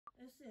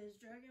This is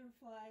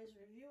Dragonflyes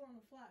Review on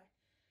the Fly.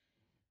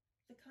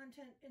 The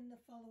content in the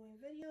following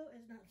video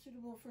is not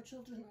suitable for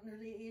children under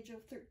the age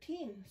of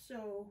 13,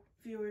 so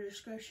viewer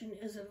discretion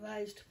is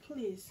advised,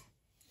 please.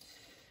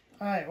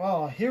 Alright,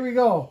 well, here we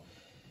go.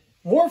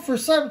 War for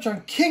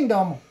Cybertron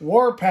Kingdom,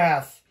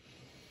 Warpath.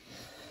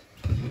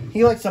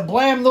 He likes to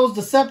blam those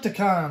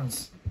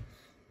Decepticons.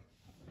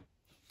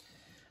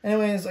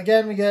 Anyways,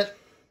 again, we get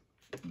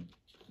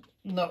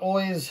the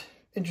always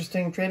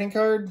interesting trading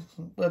card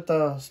with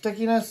the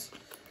stickiness.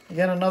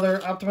 Again,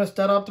 another Optimus,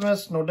 Dead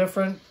Optimus, no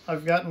different.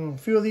 I've gotten a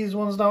few of these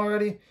ones now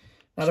already.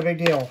 Not a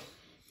big deal.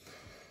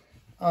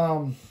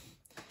 Then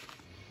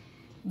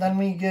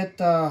we get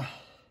to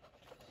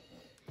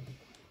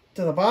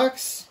the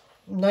box.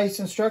 Nice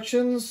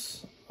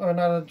instructions. Or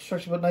not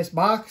instructions, but nice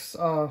box.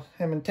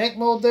 Him in tank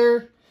mode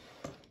there.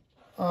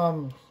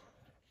 And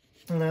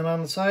then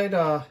on the side,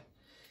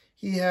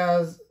 he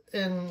has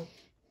in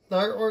the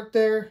artwork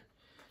there,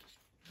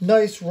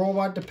 nice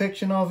robot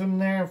depiction of him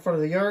there in front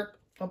of the Ark,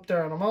 up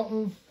there on a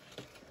mountain.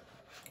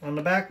 On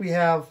the back we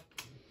have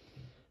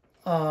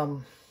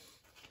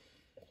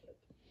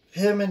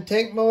him in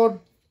tank mode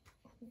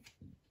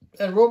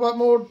and robot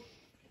mode.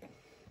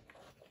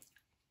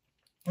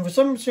 And for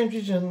some strange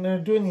reason, they're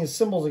doing these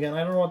symbols again.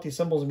 I don't know what these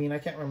symbols mean. I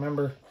can't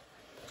remember.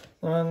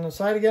 On the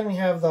side again, we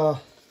have the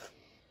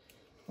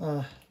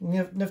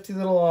nifty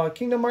little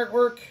kingdom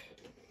artwork.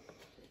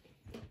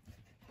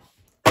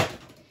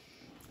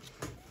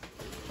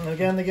 And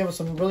again, they give us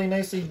some really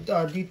nicely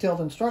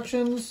detailed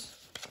instructions.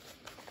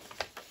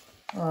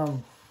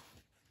 So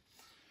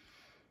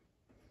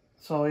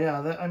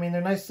yeah, I mean,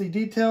 they're nicely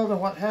detailed and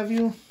what have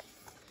you.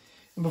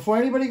 And before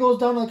anybody goes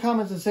down in the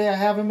comments and say I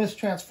have him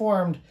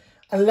mistransformed,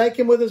 I like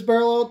him with his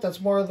barrel out. That's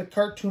more of the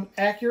cartoon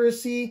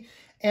accuracy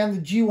and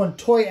the G1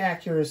 toy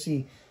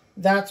accuracy.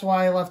 That's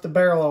why I left the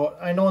barrel out.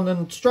 I know in the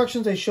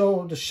instructions they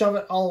show to shove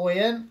it all the way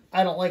in.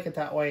 I don't like it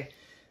that way.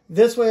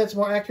 This way it's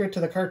more accurate to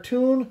the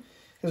cartoon,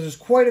 because there's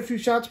quite a few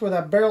shots where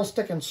that barrel's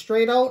sticking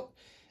straight out.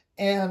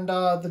 And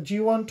the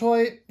G1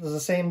 toy is the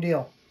same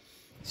deal.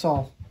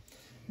 So,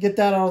 get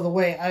that out of the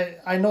way.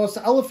 I know it's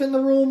the elephant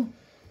in the room,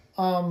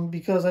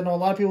 because I know a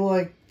lot of people,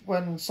 like,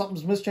 when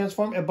something's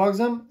mistransformed, it bugs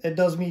them. It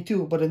does me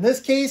too. But in this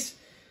case,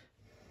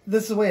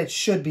 this is the way it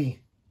should be.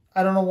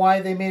 I don't know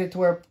why they made it to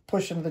where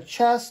push into the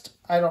chest.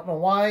 I don't know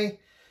why.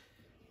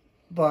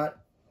 But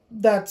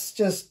that's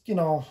just, you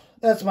know,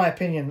 that's my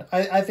opinion.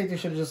 I think they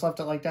should have just left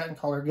it like that and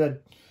call her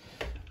good.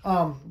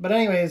 But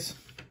anyways,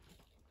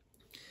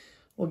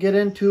 we'll get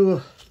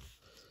into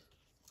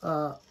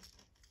a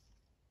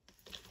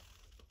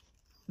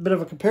bit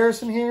of a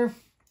comparison here.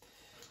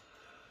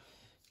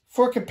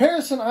 For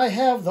comparison, I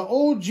have the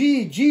OG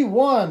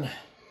G1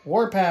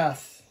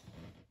 Warpath.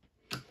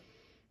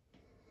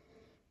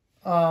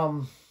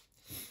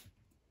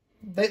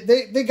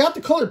 They got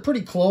the color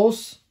pretty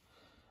close.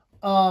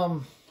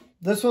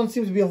 This one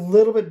seems to be a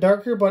little bit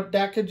darker, but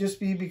that could just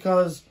be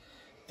because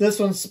this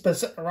one's been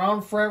sitting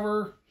around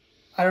forever.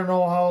 I don't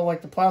know how,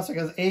 like, the plastic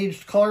has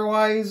aged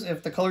color-wise.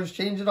 If the colors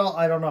change at all,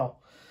 I don't know.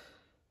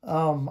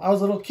 I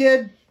was a little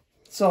kid,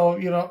 so,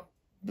 you know,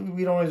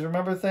 we don't always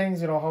remember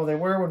things, you know, how they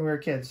were when we were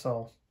kids.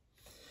 So,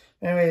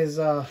 anyways,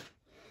 to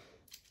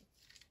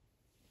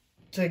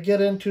get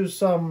into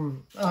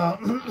some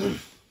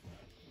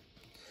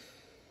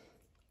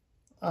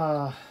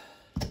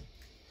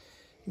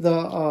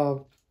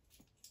the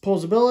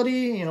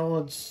posability, you know,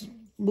 its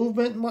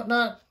movement and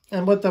whatnot.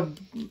 And with the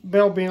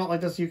barrel being out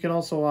like this, you can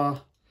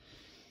also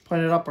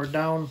point it up or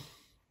down.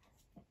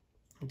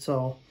 And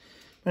so,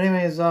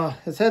 anyways,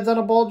 his head's on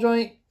a ball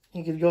joint.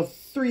 You can go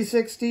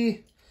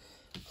 360.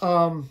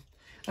 I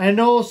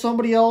know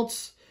somebody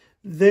else,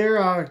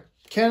 their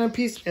cannon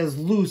piece is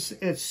loose.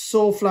 It's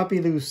so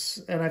floppy loose,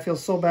 and I feel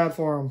so bad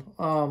for him.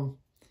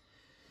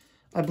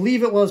 I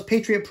believe it was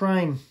Patriot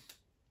Prime.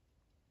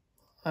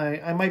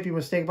 I might be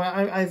mistaken, but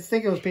I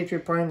think it was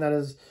Patriot Prime that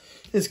is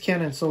his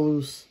cannon so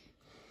loose.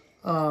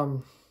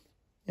 You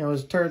know,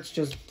 his turret's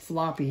just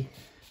floppy.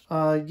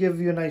 Give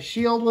you a nice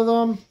shield with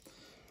him.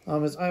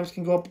 His arms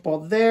can go up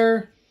about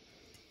there.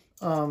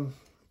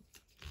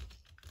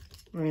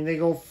 I mean, they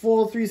go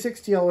full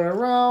 360 all the way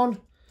around.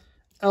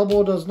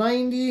 Elbow does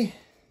 90.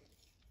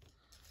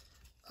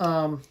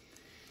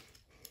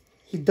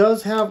 He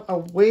does have a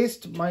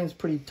waist. Mine's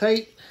pretty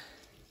tight.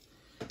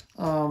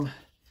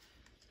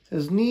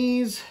 His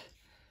knees,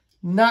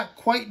 not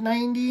quite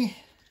 90.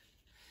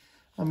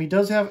 He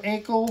does have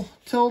ankle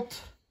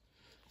tilt,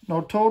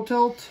 no toe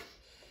tilt.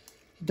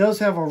 He does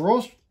have a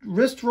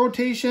wrist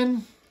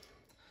rotation.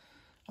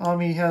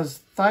 He has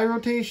thigh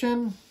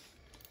rotation,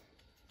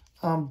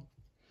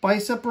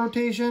 bicep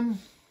rotation.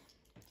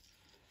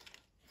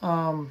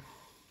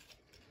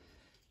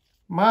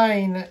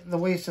 Mine, the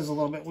waist is a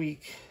little bit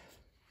weak.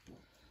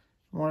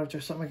 I wonder if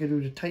there's something I could do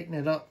to tighten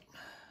it up.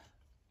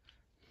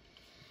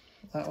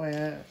 That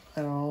way,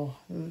 I don't know.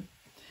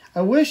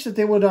 I wish that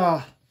they would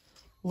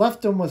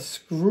left them with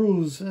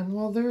screws. And,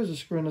 well, there is a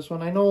screw in this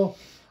one. I know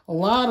a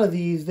lot of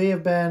these, they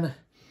have been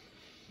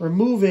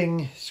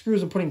removing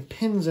screws and putting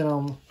pins in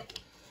them.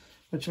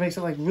 which makes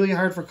it like really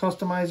hard for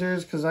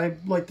customizers because I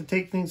like to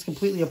take things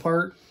completely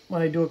apart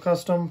when I do a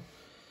custom.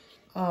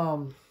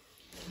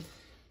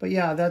 But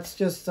yeah, that's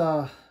just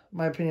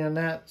my opinion on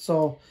that.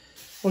 So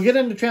we'll get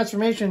into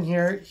transformation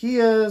here. He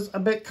is a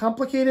bit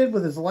complicated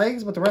with his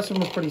legs, but the rest of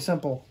him is pretty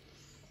simple.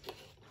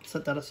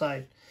 Set that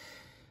aside.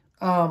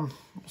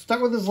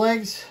 Start with his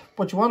legs.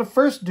 What you want to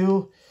first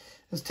do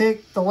is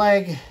take the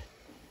leg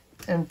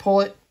and pull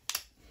it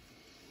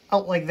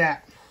out like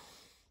that.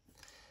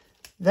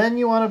 Then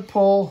you want to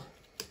pull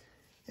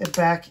it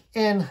back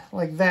in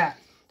like that.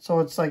 So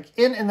it's like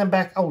in and then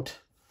back out.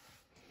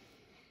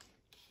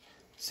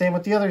 Same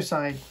with the other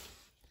side.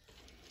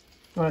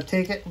 You want to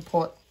take it and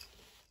pull it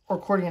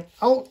accordion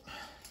out.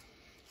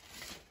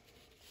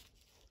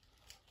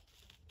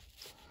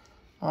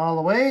 All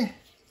the way.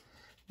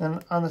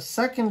 Then on the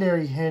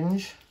secondary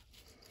hinge,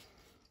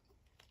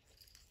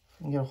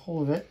 you can get a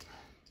hold of it,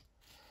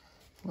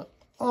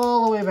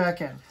 all the way back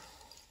in.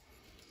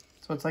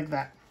 So it's like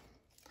that.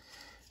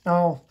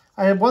 Now,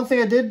 I had one thing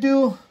I did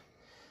do,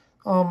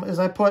 is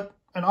I put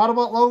an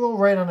Autobot logo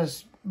right on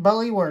his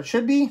belly where it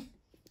should be.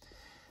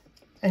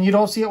 And you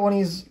don't see it when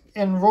he's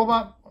in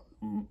robot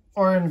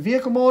or in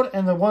vehicle mode,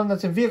 and the one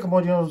that's in vehicle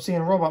mode you don't see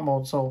in robot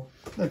mode. So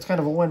that's kind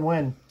of a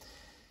win-win.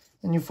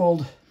 Then you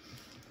fold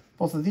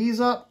both of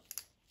these up.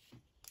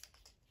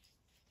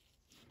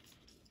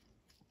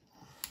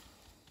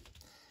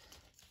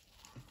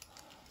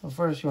 So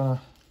first you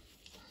want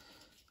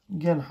to,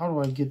 again, how do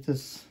I get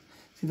this?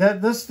 See that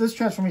this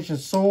transformation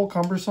is so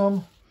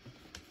cumbersome.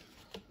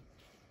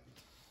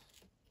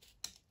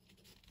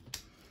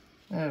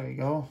 There we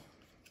go.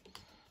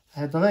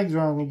 I had the legs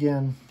wrong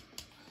again.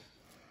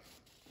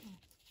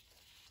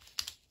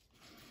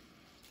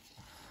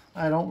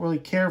 I don't really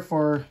care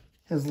for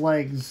his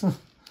legs.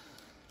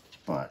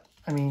 But,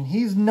 I mean,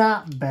 he's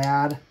not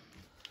bad.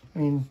 I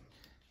mean,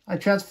 I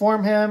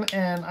transform him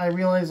and I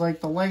realize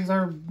like the legs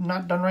are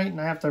not done right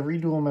and I have to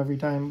redo them every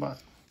time.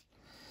 But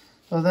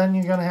so then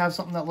you're going to have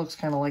something that looks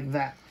kind of like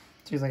that.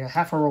 So he's like a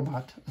half a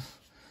robot.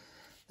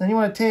 Then you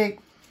want to take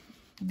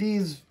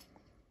these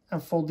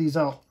and fold these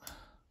out.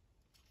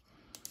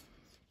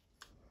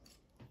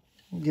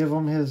 Give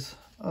him his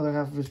other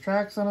half of his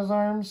tracks on his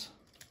arms.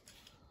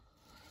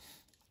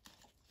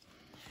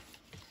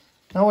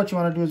 Now what you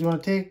want to do is you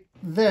want to take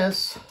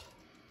this,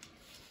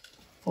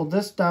 fold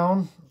this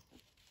down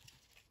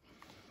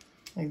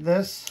like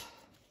this,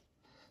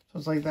 so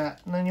it's like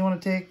that. And then you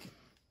want to take,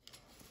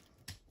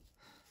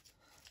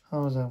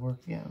 how does that work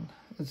again?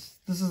 This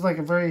is like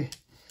a very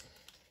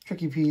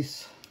tricky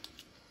piece.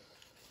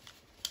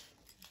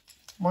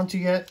 Once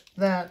you get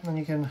that, then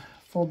you can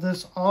fold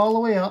this all the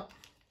way up,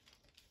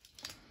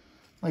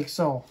 like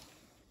so.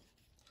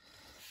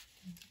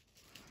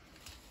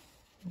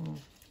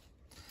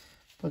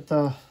 Put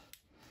the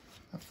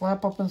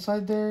flap up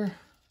inside there.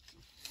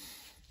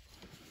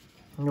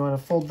 And you want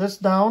to fold this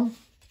down,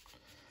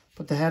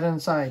 put the head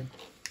inside,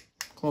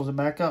 close it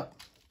back up.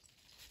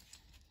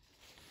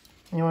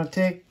 And you want to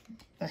take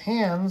the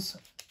hands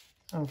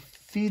and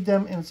feed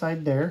them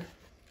inside there.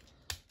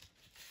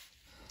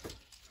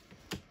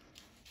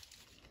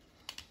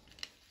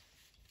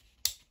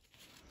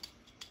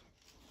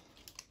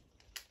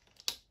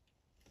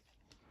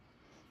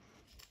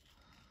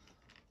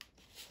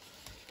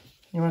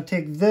 You want to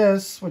take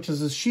this, which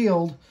is a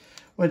shield,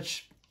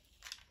 which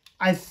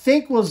I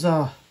think was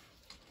a,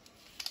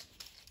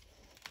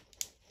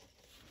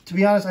 to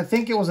be honest, I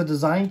think it was a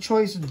design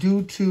choice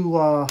due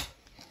to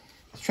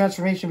his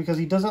transformation because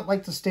he doesn't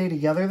like to stay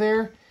together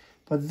there.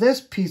 But this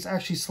piece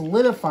actually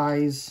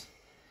solidifies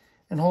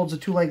and holds the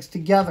two legs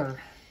together.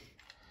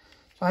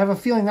 So I have a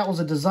feeling that was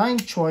a design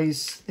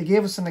choice. They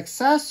gave us an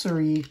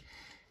accessory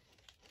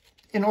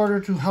in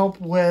order to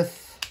help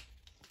with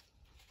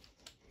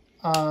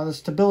the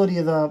stability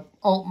of the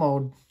alt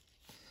mode.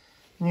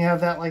 And you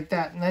have that like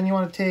that. And then you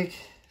want to take,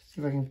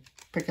 see if I can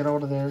pick it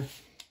out of there.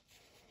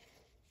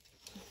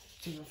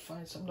 See if I can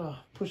find something to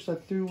push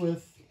that through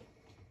with.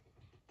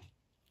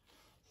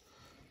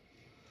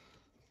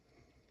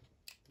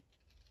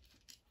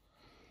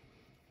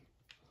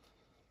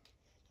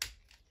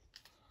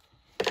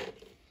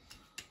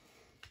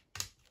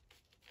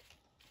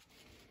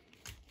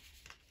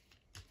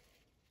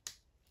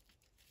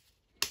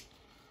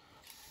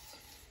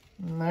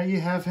 Now you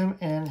have him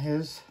in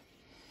his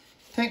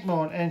tank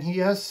mode, and he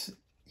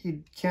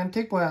can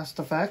take blast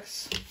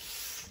effects.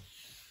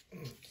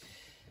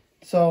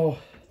 So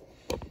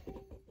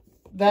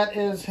that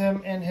is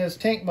him in his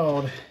tank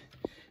mode.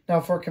 Now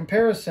for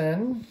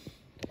comparison,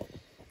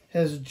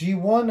 his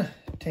G1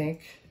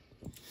 tank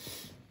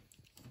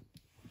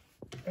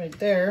right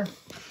there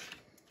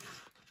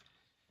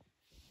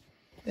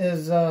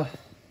is you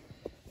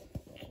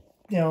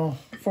know,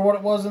 for what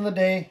it was in the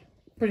day,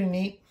 pretty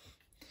neat.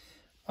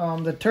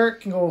 The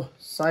turret can go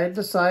side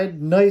to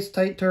side. Nice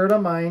tight turret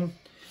on mine.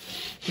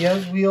 He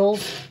has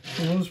wheels.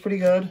 He moves pretty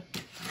good.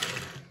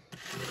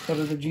 So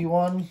does the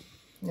G1.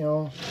 You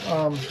know.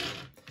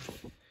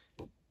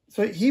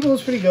 So he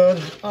moves pretty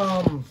good.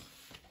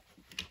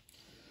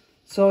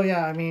 So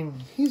yeah, I mean,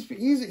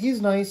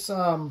 he's nice.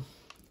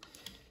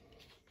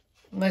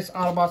 nice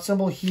Autobot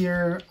symbol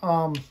here.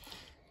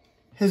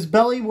 His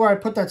belly, where I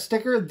put that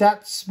sticker,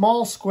 that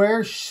small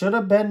square should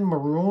have been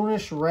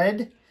maroonish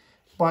red,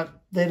 but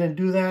they didn't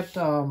do that.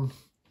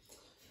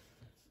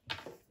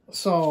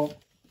 So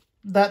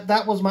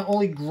that was my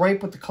only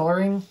gripe with the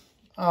coloring.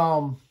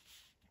 But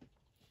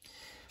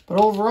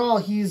overall,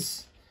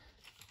 he's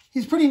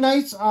pretty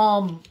nice.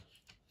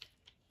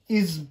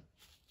 He's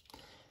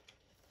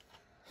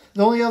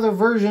the only other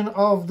version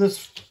of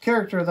this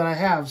character that I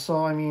have,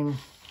 so I mean,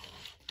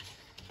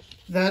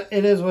 that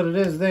it is what it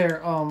is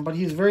there. But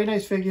he's a very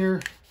nice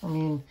figure. I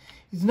mean,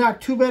 he's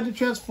not too bad to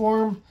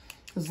transform.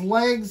 His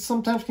legs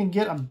sometimes can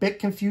get a bit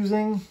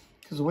confusing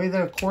because the way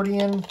they're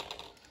accordion,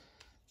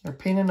 they're a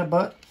pain in the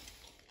butt.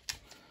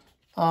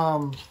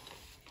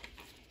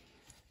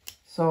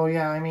 So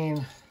yeah, I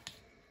mean,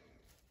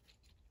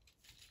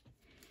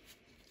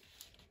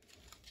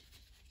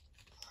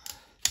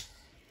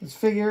 this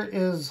figure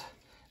is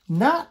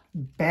not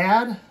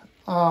bad.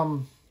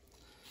 I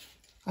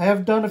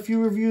have done a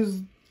few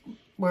reviews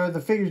where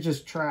the figure's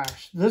just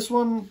trash. This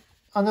one,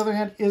 on the other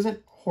hand, isn't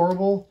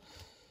horrible.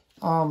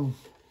 I've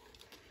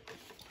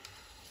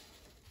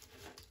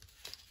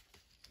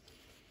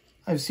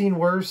seen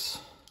worse.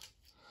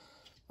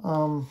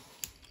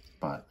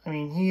 But I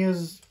mean,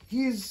 he's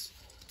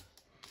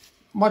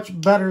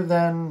much better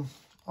than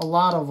a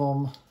lot of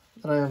them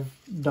that I have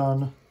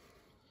done.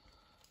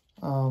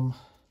 I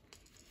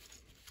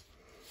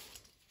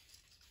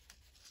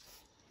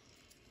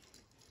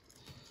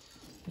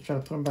try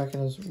to put him back in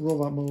his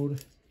robot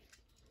mode.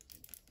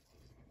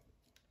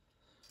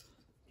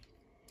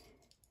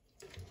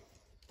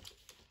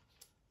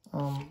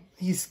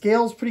 He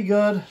scales pretty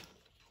good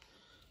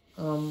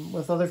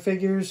with other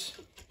figures.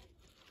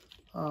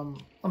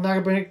 I'm not going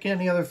to bring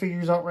any other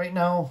figures out right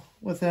now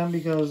with him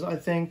because I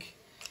think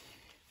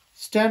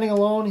standing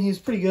alone, he's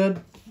pretty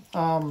good.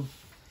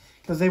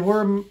 Because they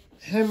were,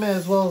 him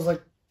as well as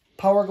like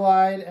Power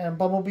Glide and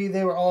Bumblebee,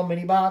 they were all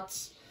mini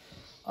bots.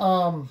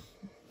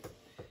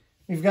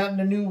 We've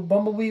gotten a new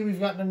Bumblebee. We've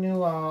gotten a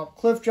new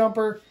Cliff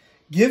Jumper.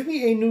 Give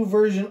me a new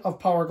version of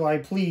Power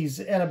Glide, please.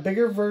 And a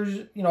bigger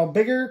version, you know, a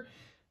bigger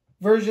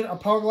version of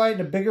Power Glide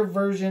and a bigger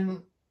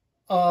version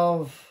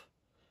of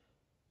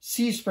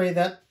Sea Spray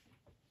that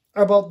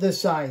are about this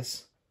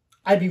size.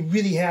 I'd be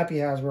really happy,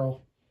 Hasbro.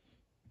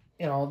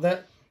 You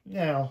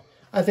know,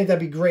 I think that'd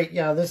be great.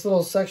 Yeah, this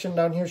little section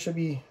down here should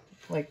be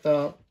like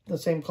the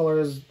same color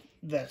as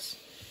this.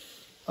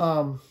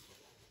 So,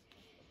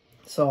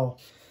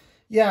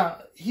 yeah,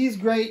 he's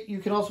great. You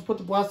can also put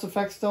the blast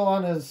effect still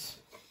on his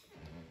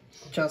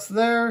chest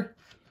there.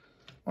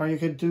 Or you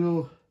could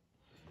do,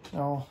 you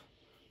know,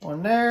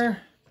 one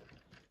there.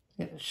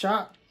 Getting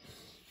shot.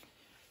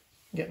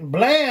 Getting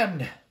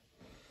blammed,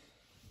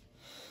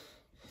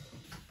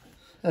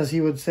 as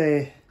he would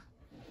say.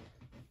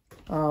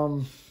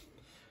 But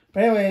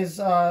anyways,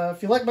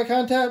 if you like my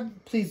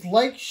content, please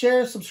like,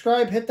 share,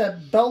 subscribe, hit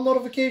that bell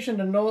notification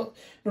to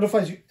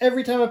notifies you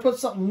every time I put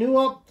something new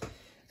up.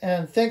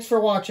 And thanks for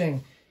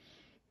watching.